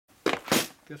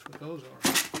Guess what those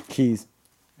are? Keys.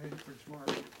 Hey, you're pretty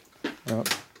smart. Yep.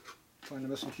 Find the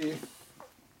missing key.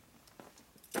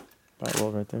 That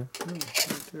roll right there.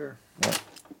 Right there. Yep.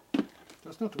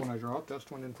 That's not the one I dropped. That's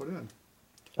the one I didn't put in.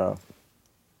 Oh.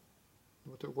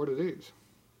 What are these?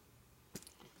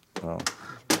 Oh.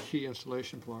 These are key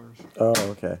installation pliers. Oh,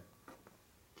 okay.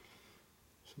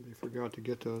 Somebody forgot to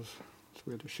get those. So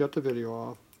we had to shut the video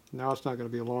off. Now it's not going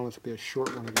to be a long, it's going to be a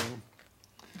short one again.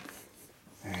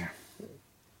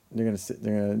 They're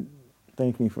gonna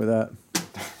thank me for that.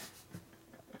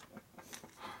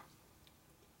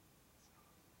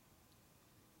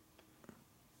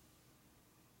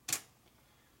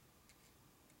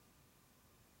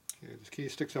 Okay, this key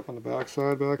sticks up on the back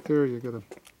side back there. You got to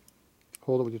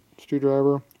hold it with your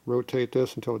screwdriver, rotate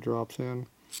this until it drops in,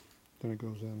 then it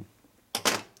goes in.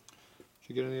 Did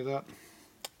you get any of that?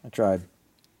 I tried.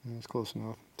 Yeah, it's close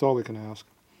enough. It's all we can ask.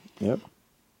 Yep.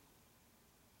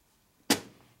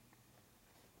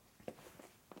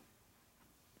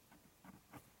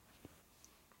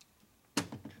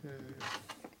 Okay.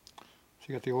 So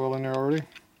you got the oil in there already?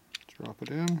 Drop it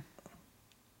in.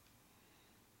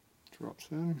 Drops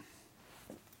in.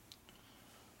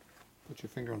 Put your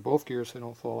finger on both gears so they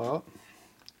don't fall out.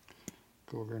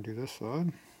 Go over and do this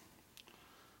side.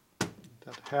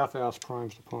 That half-ass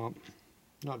primes the pump.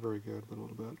 Not very good, but a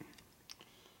little bit.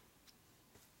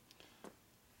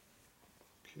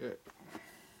 Okay.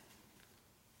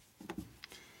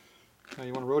 Now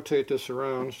you want to rotate this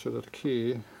around so that the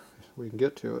key, we can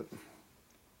get to it.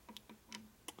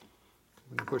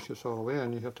 When you push this all the way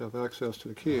in, you have to have access to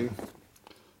the key.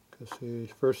 Because see,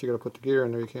 first you got to put the gear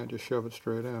in there. You can't just shove it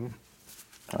straight in.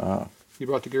 You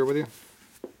brought the gear with you?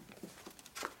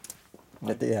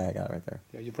 Yeah, I got it right there.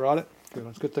 Yeah, you brought it? Good.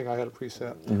 It's a good thing I had it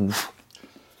preset. Mm-hmm.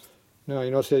 Now,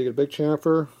 you notice how you get a big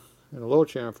chamfer and a low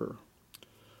chamfer.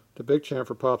 The big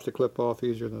chamfer pops the clip off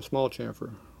easier than the small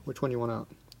chamfer. Which one you want out?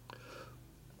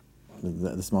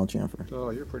 The small chamfer. Oh,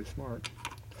 you're pretty smart.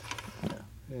 Yeah.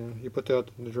 And you put that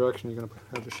in the direction you're going to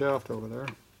have the shaft over there.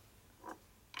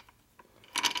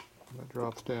 And that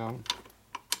drops down.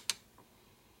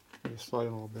 And you slide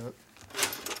in a little bit.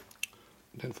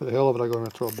 Then for the hell of it, I'm going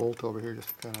to throw a bolt over here just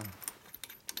to kind of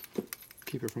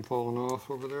keep it from falling off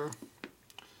over there.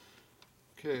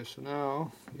 Okay, so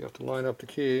now you have to line up the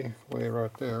key way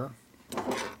right there.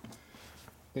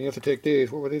 Then you have to take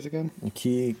these. What were these again? The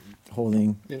key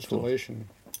holding Installation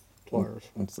pliers.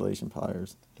 Installation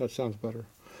pliers. That sounds better.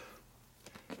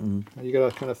 Mm-hmm. Now you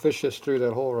got to kind of fish this through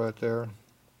that hole right there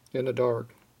in the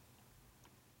dark.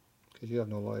 Because you have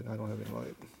no light. I don't have any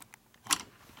light.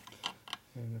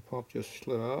 And the pump just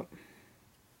slid out.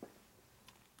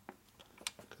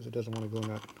 Because it doesn't want to go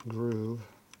in that groove.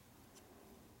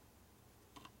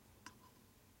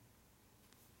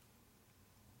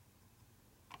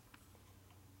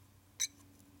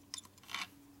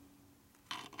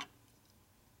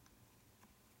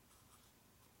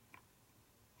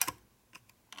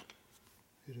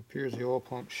 It appears the oil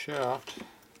pump shaft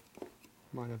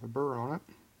might have a burr on it,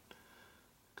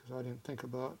 because I didn't think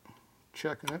about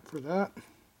checking it for that.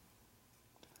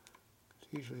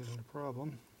 It usually isn't a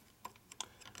problem.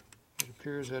 It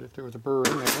appears that if there was a burr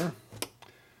in there,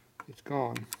 it's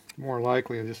gone. More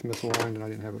likely I just misaligned and I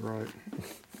didn't have it right.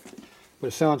 But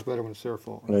it sounds better when it's their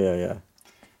fault. Oh, yeah, yeah.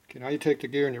 Okay, now you take the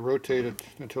gear and you rotate it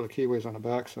until the keyway's on the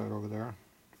back side over there.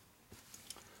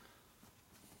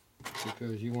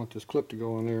 Because you want this clip to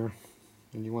go in there,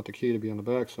 and you want the key to be on the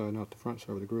back side, not the front side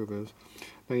where the groove is.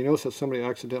 Now you notice that somebody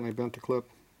accidentally bent the clip,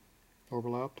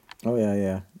 overlapped? Oh, yeah,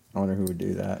 yeah. I wonder who would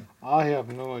do that. I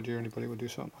have no idea anybody would do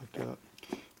something like that.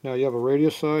 Now you have a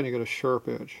radius side and you got a sharp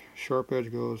edge. Sharp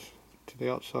edge goes to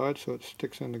the outside so it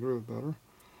sticks in the groove better.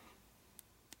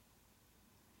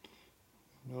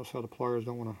 Notice how the pliers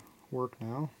don't want to work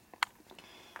now.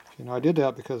 See, now I did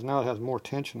that because now it has more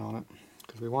tension on it.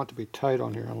 Because we want it to be tight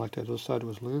on here, unlike that other side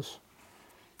was loose.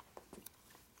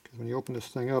 Because when you open this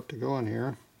thing up to go in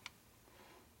here,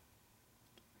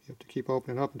 you have to keep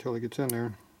opening up until it gets in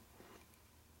there.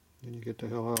 Then you get the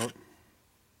hell out.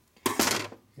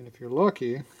 And if you're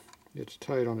lucky, it's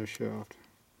tight on the shaft.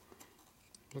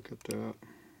 Look at that.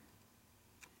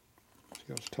 See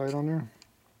how it's tight on there?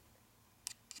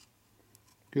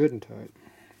 Good and tight.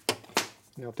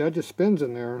 Now if that just spins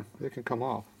in there, it can come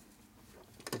off.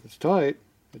 If it's tight,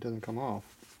 it doesn't come off.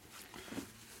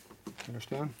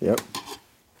 Understand? Yep.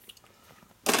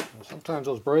 Now, sometimes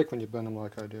those break when you bend them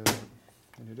like I did.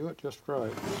 And you do it just right,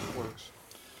 it works.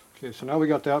 Okay, so now we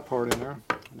got that part in there.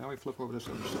 Now we flip over this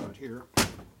other side here.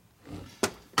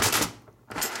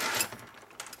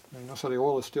 Now you notice how the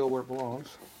oil is still where it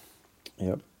belongs.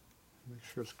 Yep. Make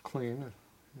sure it's clean. It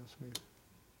has to be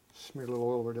smear a little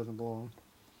oil where it doesn't belong.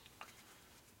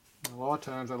 And a lot of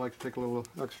times I like to take a little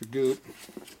extra goop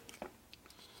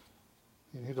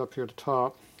and hit up here at the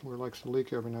top where it likes to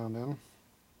leak every now and then.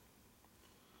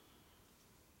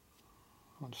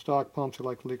 On stock pumps, it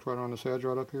like to leak right on this edge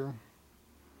right up here.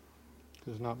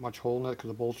 There's not much hole in it because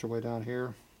the bolts are way down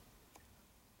here.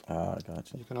 Ah,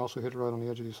 gotcha. You can also hit it right on the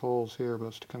edge of these holes here, but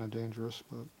it's kind of dangerous.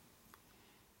 But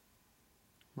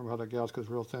remember how that gasket is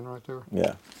real thin right there?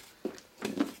 Yeah.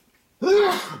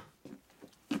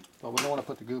 But we don't want to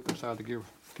put the goop inside the gear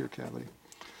cavity.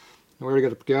 And we already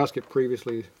got the gasket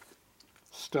previously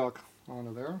stuck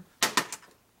onto there.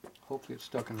 Hopefully it's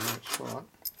stuck in the right spot.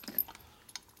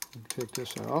 Take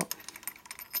this out.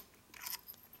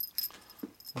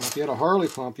 And if you had a Harley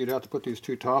pump, you'd have to put these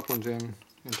two top ones in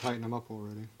and tighten them up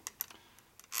already.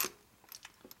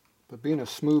 But being a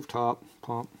smooth top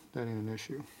pump, that ain't an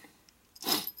issue.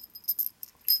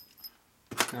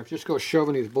 Now if you just go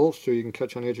shoving these bolts through, you can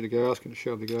catch on the edge of the gasket and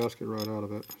shove the gasket right out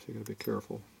of it. So you gotta be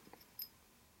careful.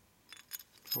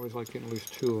 Always like getting at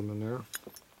least two of them in there.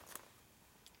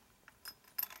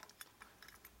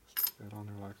 Stick that on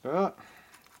there like that.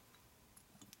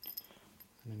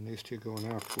 And then these two go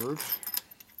in afterwards.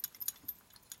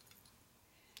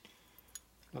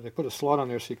 Now they put a slot on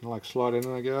there so you can like slide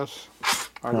in, I guess.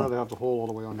 I'd rather have the hole all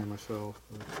the way on there myself.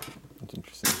 But That's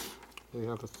interesting. they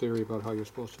have a theory about how you're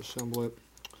supposed to assemble it.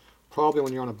 Probably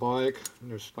when you're on a bike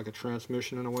and there's like a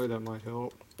transmission in a way, that might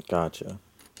help. Gotcha.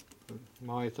 But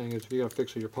my thing is, if you got to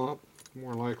fix your pump,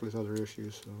 more likely there's other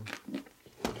issues. So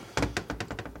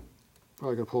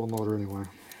probably gonna pull the motor anyway.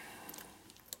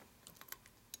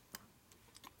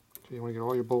 Okay, you want to get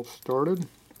all your bolts started.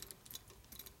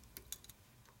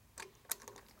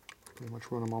 Pretty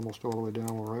much run them almost all the way down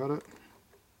while we're at it.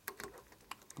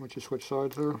 Once you switch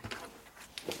sides there.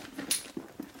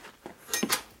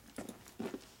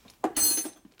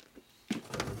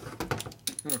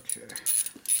 Okay.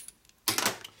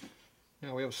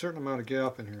 Now we have a certain amount of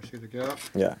gap in here. See the gap?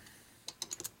 Yeah.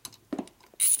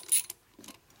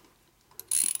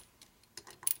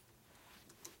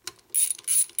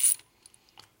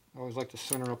 I always like to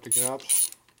center up the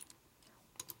gaps.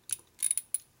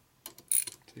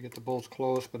 So you get the bolts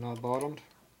close but not bottomed.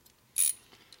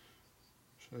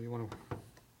 So you want to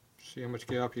see how much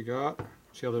gap you got.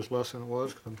 See how there's less than it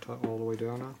was because I'm all the way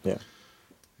down now. Yeah.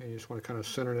 And you just want to kind of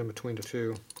center it in between the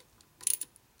two.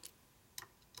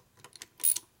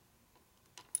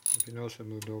 If you notice, I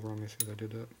moved over on me. See, I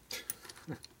did that.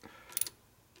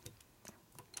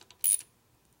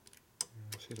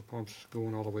 See, the pump's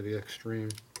going all the way to the extreme.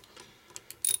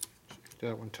 Get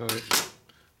that one tight.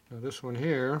 Now this one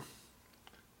here,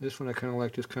 this one I kind of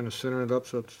like just kind of center it up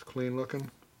so it's clean looking.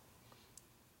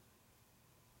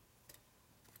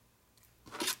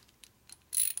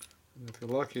 And if you're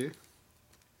lucky,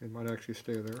 it might actually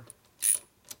stay there.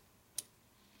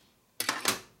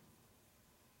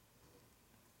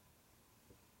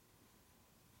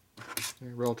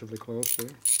 They're relatively close, see?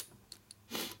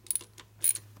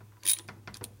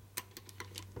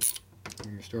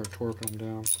 And you start torquing them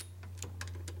down.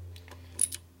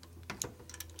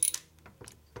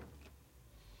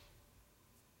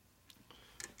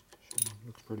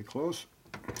 Looks pretty close.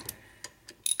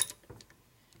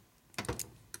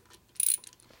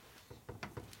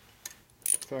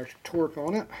 Factory torque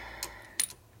on it.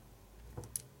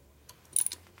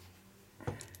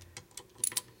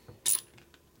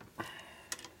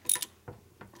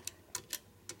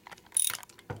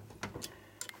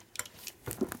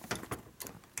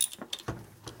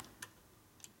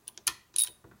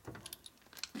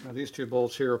 Now these two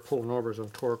bolts here are pulling over as I'm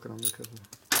torquing them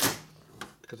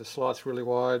because the slot's really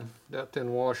wide. That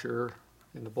thin washer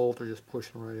and the bolt are just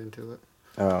pushing right into it.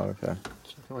 Oh, okay.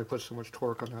 So I can only put so much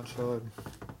torque on that side.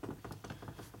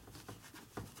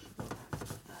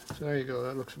 So there you go,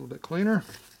 that looks a little bit cleaner.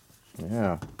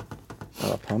 Yeah. A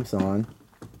lot of pumps on.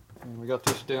 And we got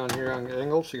this down here on the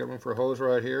angle, so you got room for a hose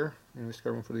right here, and we just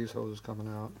got room for these hoses coming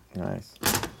out. Nice.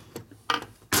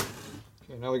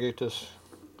 Okay, now we get this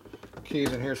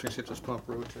keys in here so we can see if this pump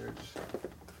rotates.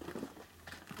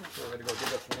 So we're going to go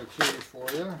get some new keys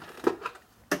for you.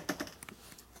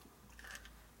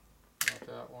 Not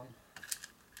that one.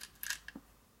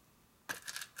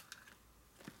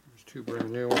 There's two brand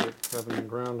new ones that haven't been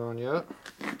ground on yet.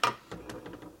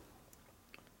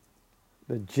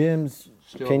 The Jim's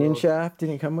Still Canyon road- shaft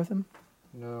didn't come with him?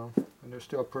 No, and they're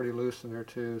still pretty loose in there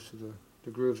too, so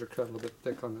the grooves are cut a little bit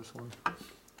thick on this one.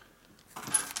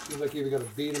 Seems like you either got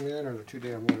to beat them in or they're too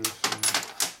damn loose.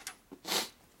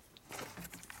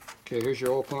 Okay, here's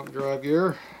your oil pump drive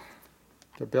gear.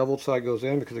 The beveled side goes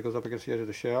in because it goes up against the edge of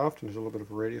the shaft and there's a little bit of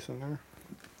a radius in there.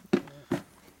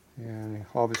 And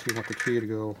obviously you want the key to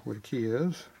go where the key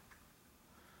is.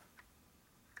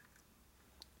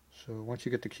 So once you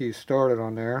get the key started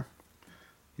on there,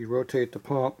 you rotate the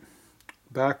pump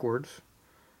backwards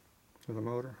to the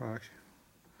motor, actually,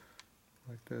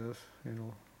 like this, and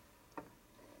it'll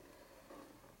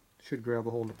should grab a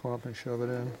hold of the pump and shove it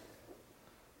in.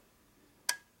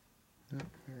 Yep,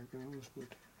 there it goes,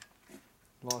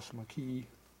 but lost my key.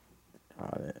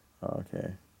 Got it.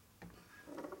 Okay.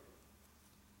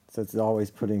 So it's always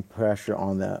putting pressure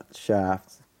on that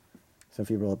shaft. So if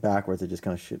you roll it backwards, it just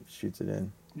kind of shoots it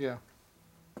in. Yeah.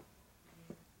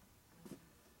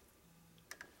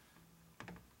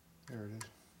 There it is.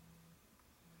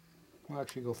 I'll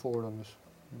actually go forward on this,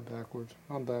 and backwards.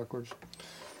 I'm backwards.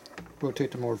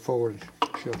 Rotate the motor forward,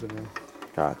 shove it in.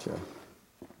 Gotcha.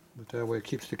 But that way it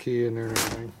keeps the key in there and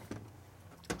everything.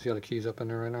 See how the key's up in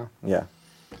there right now? Yeah.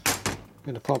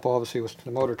 And the pump obviously was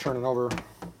the motor turning over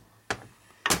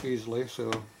easily,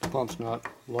 so the pump's not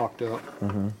locked up.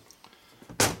 Mm-hmm.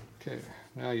 Okay,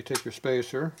 now you take your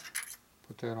spacer,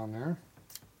 put that on there.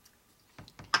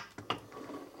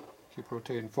 Keep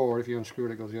rotating forward. If you unscrew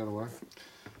it, it goes the other way.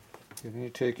 And then you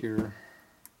take your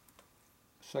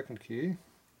second key,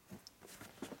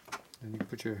 and you can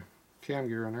put your cam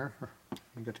gear in there.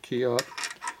 You got the key up.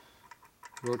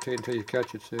 Rotate until you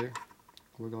catch it, see?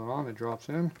 Wiggle it on, it drops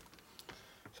in.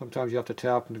 Sometimes you have to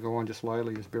tap them to go on just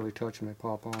lightly, just barely touch them, they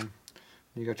pop on. And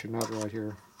you got your nut right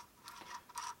here.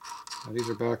 Now these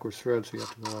are backwards threads, so you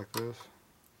have to go like this.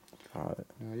 Got it.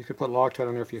 Now you could put Loctite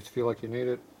on there if you feel like you need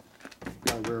it.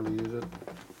 I rarely use it.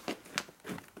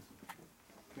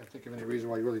 Can't think of any reason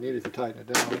why you really need it if you tighten it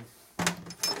down.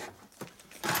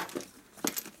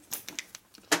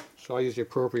 So I use the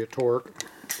appropriate torque,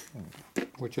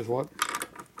 which is what?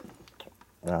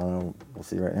 I don't know. We'll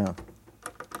see right now.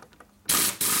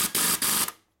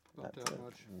 About that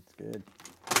much. That's good.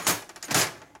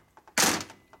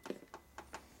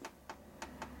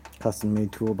 Custom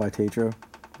made tool by Tatro.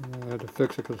 I had to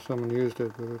fix it because someone used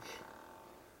it, but it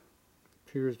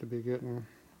appears to be getting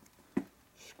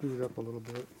screwed up a little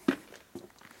bit.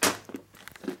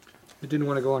 It didn't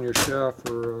want to go on your shaft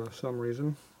for some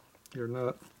reason, your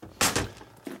nut. So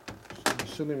I'm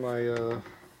assuming my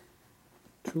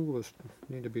tool is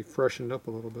need to be freshened up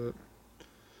a little bit.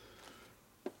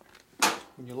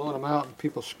 When you loan them out and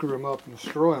people screw them up and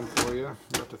destroy them for you, you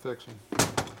have to fix them.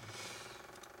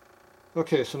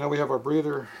 Okay, so now we have our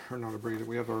breather, or not a breather,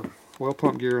 we have our oil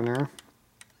pump gear in there.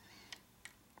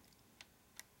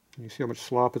 And you see how much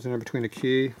slop is in there between the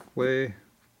key, way,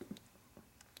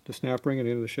 the snap ring and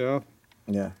the end of the shaft?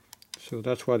 Yeah. So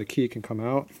that's why the key can come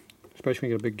out, especially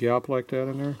when you get a big gap like that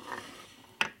in there,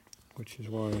 which is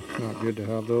why it's not good to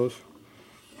have those.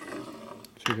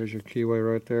 See, there's your keyway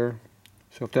right there.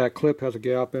 So if that clip has a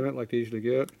gap in it, like they usually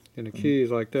get, and the key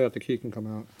is like that, the key can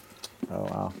come out. Oh,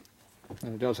 wow.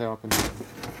 And it does happen.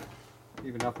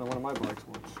 Even happened on one of my bikes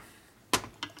once.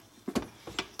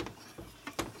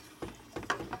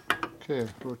 Okay,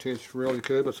 rotates really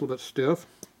good, but it's a little bit stiff.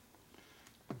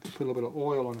 Put a little bit of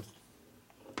oil on the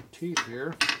teeth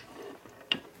here.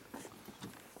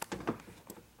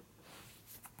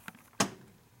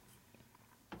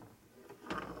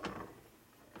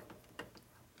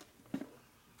 There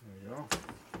you go.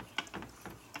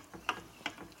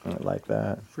 I like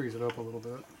that. Freeze it up a little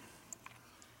bit.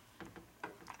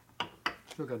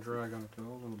 Still got drag on it though,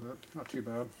 a little bit. Not too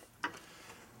bad.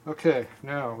 Okay,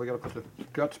 now we got to put the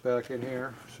guts back in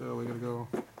here. So we're going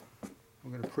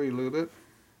to pre-lube it.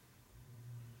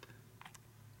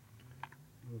 A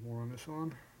little more on this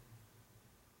one.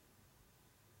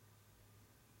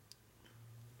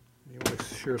 You want to make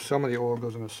sure some of the oil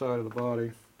goes on the side of the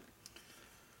body.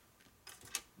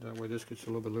 That way this gets a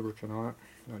little bit of lubricant on it,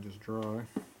 not just dry.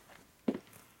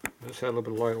 This had a little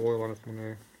bit of light oil on it when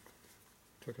they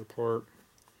took it apart.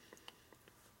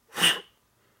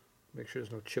 Make sure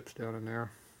there's no chips down in there.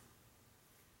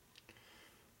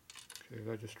 Okay,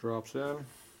 that just drops in.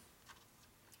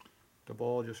 The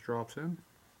ball just drops in.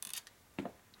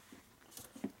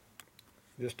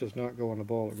 This does not go on the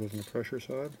ball, it goes on the pressure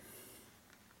side.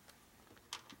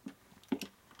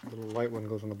 The little light one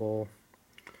goes on the ball.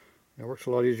 Now it works a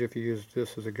lot easier if you use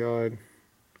this as a guide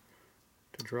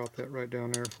to drop that right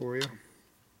down there for you.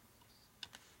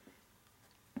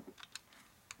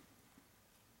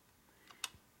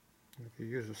 If you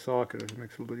use a socket, it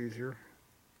makes it a little bit easier.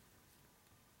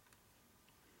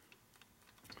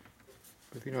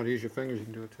 But if you know how to use your fingers, you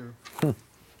can do it too.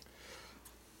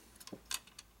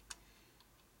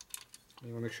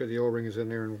 You want to make sure the O-ring is in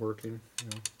there and working, you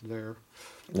know, there.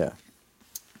 Yeah.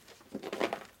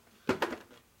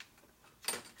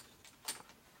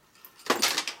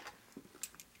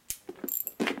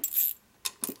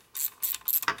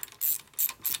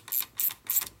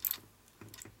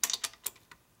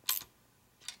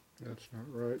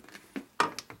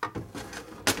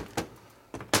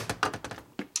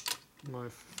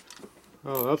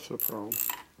 Oh, that's the problem.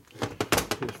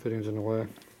 These fittings in the way.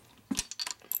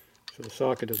 So the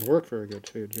socket doesn't work very good,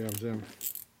 so it jams in.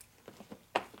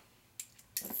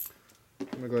 I'm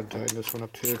going to go ahead and tighten this one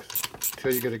up too, because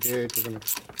until you get a gauge, we're going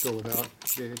to go without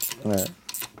gauge. Alright.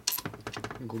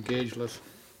 And go gaugeless.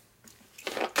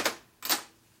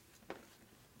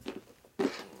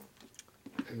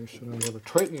 Okay, so now we have a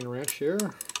tightening wrench here.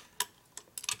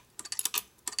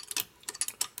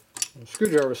 On a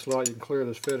screwdriver slot, you can clear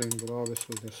this fitting, but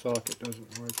obviously the socket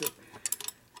doesn't like it.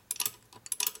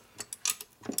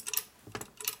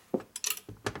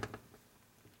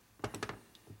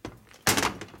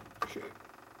 Okay,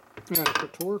 now for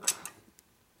torque.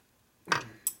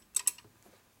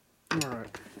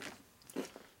 Alright.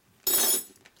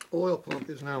 Oil pump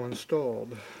is now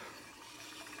installed.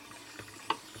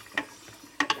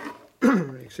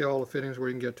 You can see all the fittings where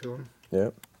you can get to them.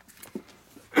 Yep.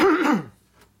 That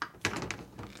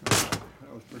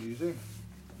was pretty easy.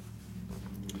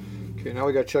 Okay, now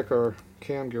we got to check our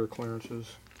cam gear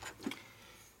clearances.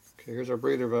 Okay, here's our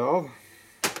breather valve.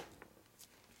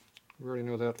 We already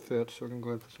know that fits, so we're going to go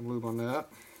ahead and put some lube on that.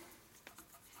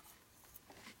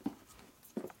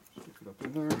 Stick it up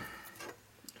in there.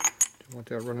 Don't want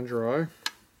that running dry.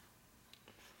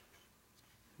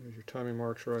 There's your timing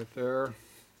marks right there.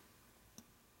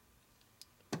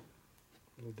 A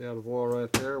little dab of oil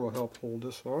right there will help hold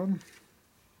this on.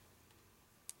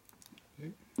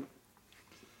 Okay.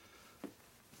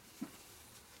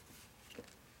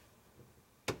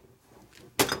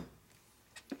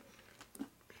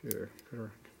 Okay, put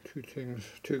our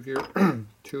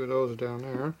two of those down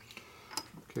there.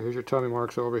 Okay, here's your timing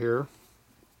marks over here.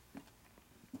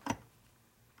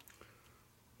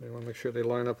 You want to make sure they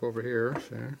line up over here,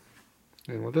 see?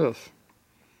 And with this.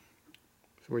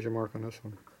 So where's your mark on this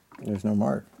one? There's no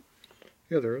mark.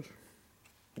 Yeah, there is.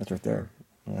 That's right there.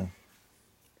 Yeah.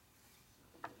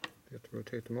 You have to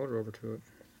rotate the motor over to it.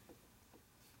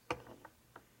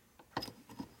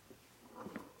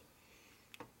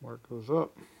 Mark goes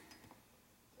up.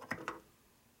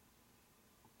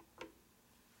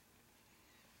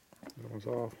 That one's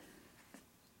off.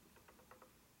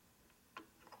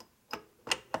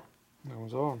 That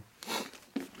one's on.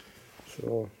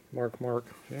 So mark,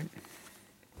 see?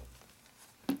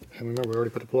 And remember, we already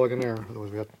put the plug in there,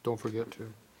 otherwise don't forget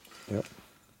to. Yep.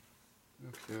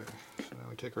 Okay, so now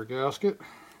we take our gasket,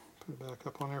 put it back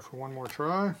up on there for one more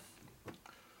try.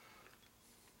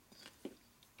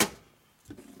 Okay,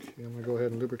 I'm going to go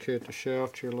ahead and lubricate the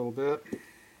shaft here a little bit.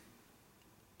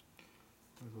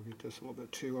 I'll go get this a little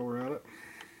bit too while we're at it.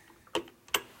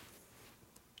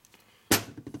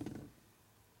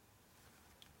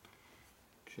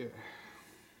 Okay.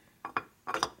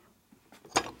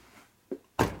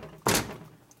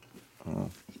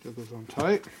 Still goes on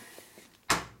tight.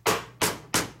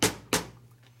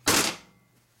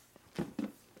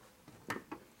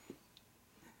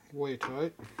 Way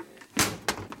tight.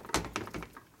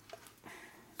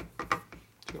 Got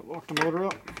to lock the motor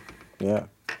up. Yeah.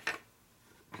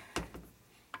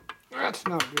 That's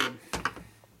not good.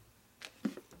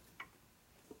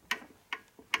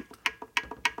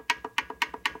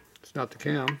 It's not the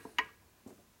cam.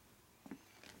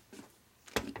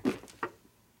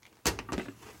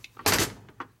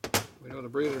 We know the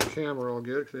breather and cam are all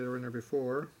good because they were in there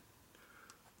before.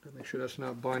 Gotta make sure that's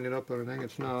not binding up on anything.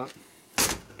 It's not.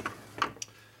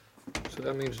 So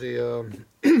that means the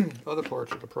other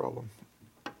parts are the problem.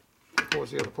 What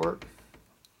was the other part?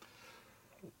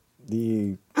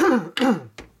 The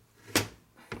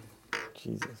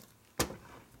Jesus.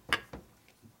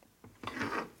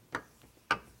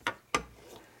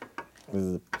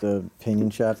 Was the pinion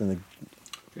shaft and the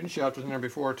Pinion shaft was in there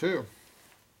before too,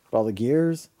 all the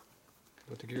gears?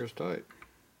 but the gear's tight.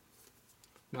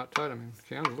 Not tight, I mean,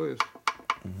 the cam's loose.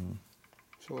 Mm-hmm.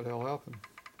 So what the hell happened?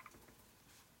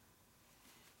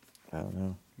 I don't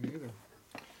know. Me either.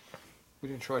 We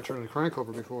didn't try turning the crank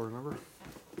over before, remember?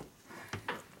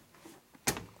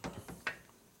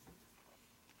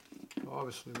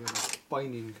 Obviously we have a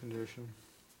binding condition.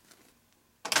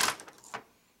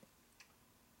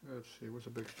 Let's see, where's the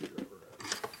big screwdriver at?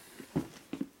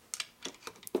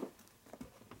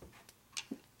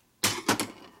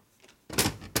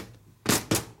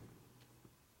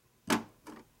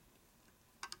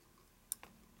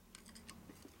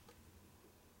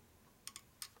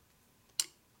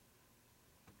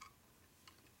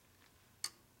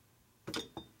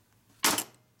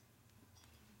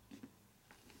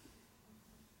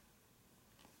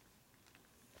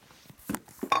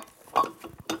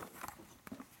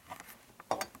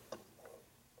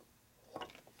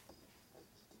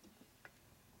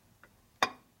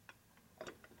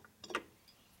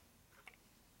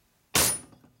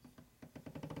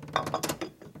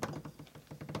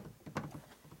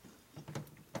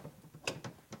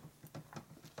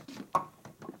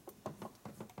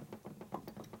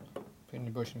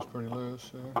 bushing's pretty loose.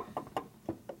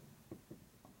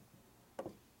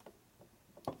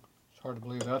 It's hard to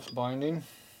believe that's binding.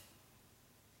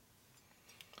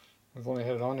 We've only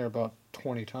had it on there about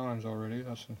 20 times already. I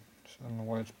don't know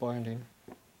why it's binding.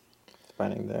 It's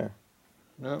binding there.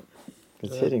 Nope.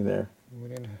 It's hitting there.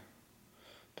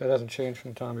 That hasn't changed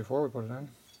from the time before we put it in.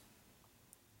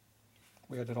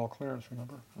 We had it all clearance,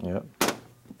 remember? Yep.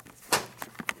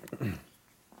 So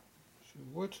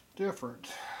what's different?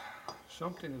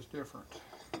 Something is different.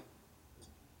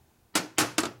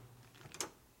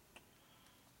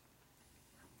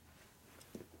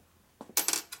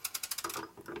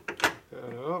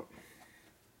 That up.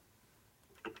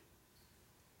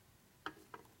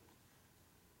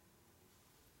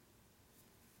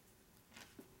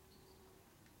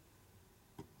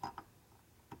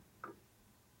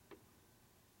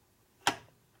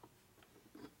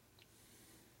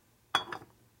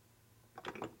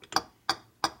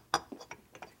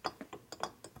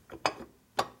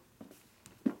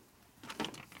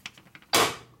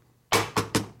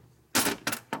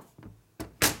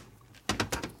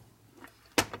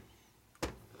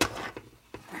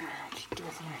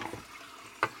 Definitely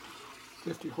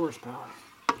 50 horsepower.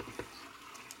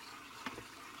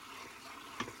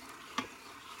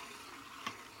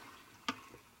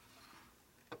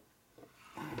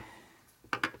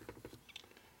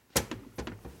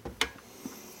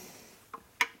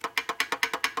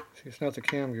 See, it's not the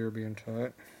cam gear being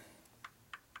tight.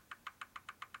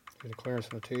 See the clearance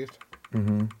in the teeth?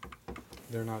 Mm-hmm.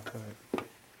 They're not tight.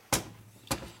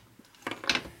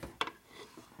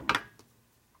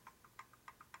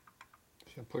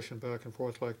 See, I'm pushing back and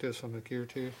forth like this on the gear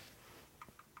teeth.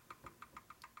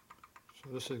 So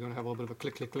this is going to have a little bit of a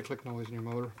click, click, click, click noise in your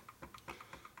motor.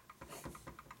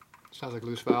 Sounds like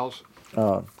loose valves.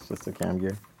 Oh, it's just the cam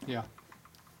gear. Yeah.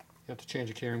 You have to change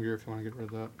the cam gear if you want to get rid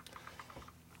of that.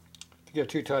 If you get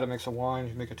too tight, it makes a whine.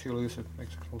 If you make it too loose, it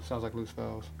sounds like loose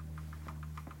valves.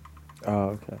 Oh,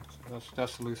 okay. So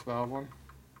that's the loose valve one.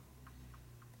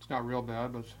 It's not real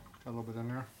bad, but it's got a little bit in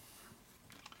there.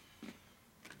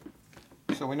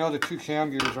 So we know the two cam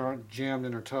gears aren't jammed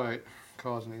in or tight,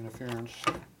 causing the interference.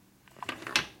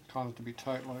 Cause it to be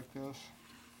tight like this.